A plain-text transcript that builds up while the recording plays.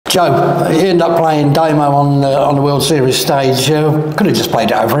Joe, you end up playing Damo on the World Series stage. Could have just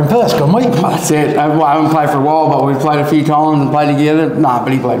played it over in Perth, couldn't we? That's it. I haven't played for a while, but we've played a few times and played together. Nah,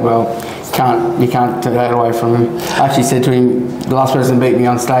 but he played well. You can't take that away from him. I actually said to him, the last person to beat me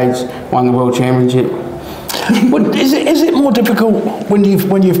on stage won the World Championship. Well, is it more difficult when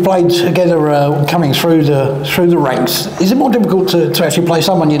you've played together, coming through the ranks? Is it more difficult to actually play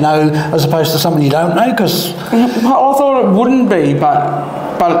someone you know as opposed to someone you don't know? Because I thought it wouldn't be, but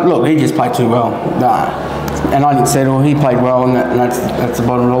look, he just played too well. And I didn't settle. He played well, and that's the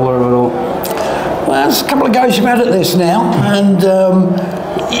bottom roller of it all. Well, there's a couple of goes you've had at this now, and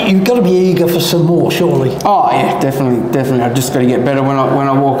you've got to be eager for some more, surely. Oh yeah, definitely. I've just got to get better when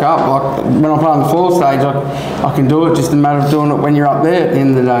I walk up. Like when I play on the floor stage, I can do it. Just a matter of doing it when you're up there at the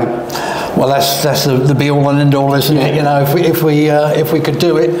end of the day. Well, that's the be all and end all, isn't it? You know, if we could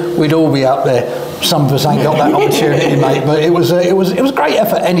do it, we'd all be up there. Some of us ain't got that opportunity, mate. But it was a great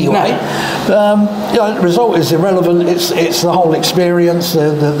effort anyway. You know, the result is irrelevant. It's the whole experience,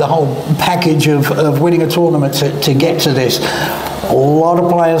 the whole package of winning a tournament to get to this. A lot of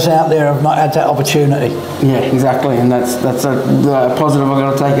players out there have not had that opportunity. Yeah, exactly, and that's the positive I've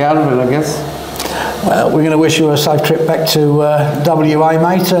got to take out of it, I guess. Well, we're going to wish you a safe trip back to WA,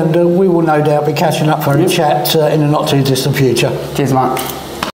 mate, and we will no doubt be catching up for a chat in the not too distant future. Cheers, mate.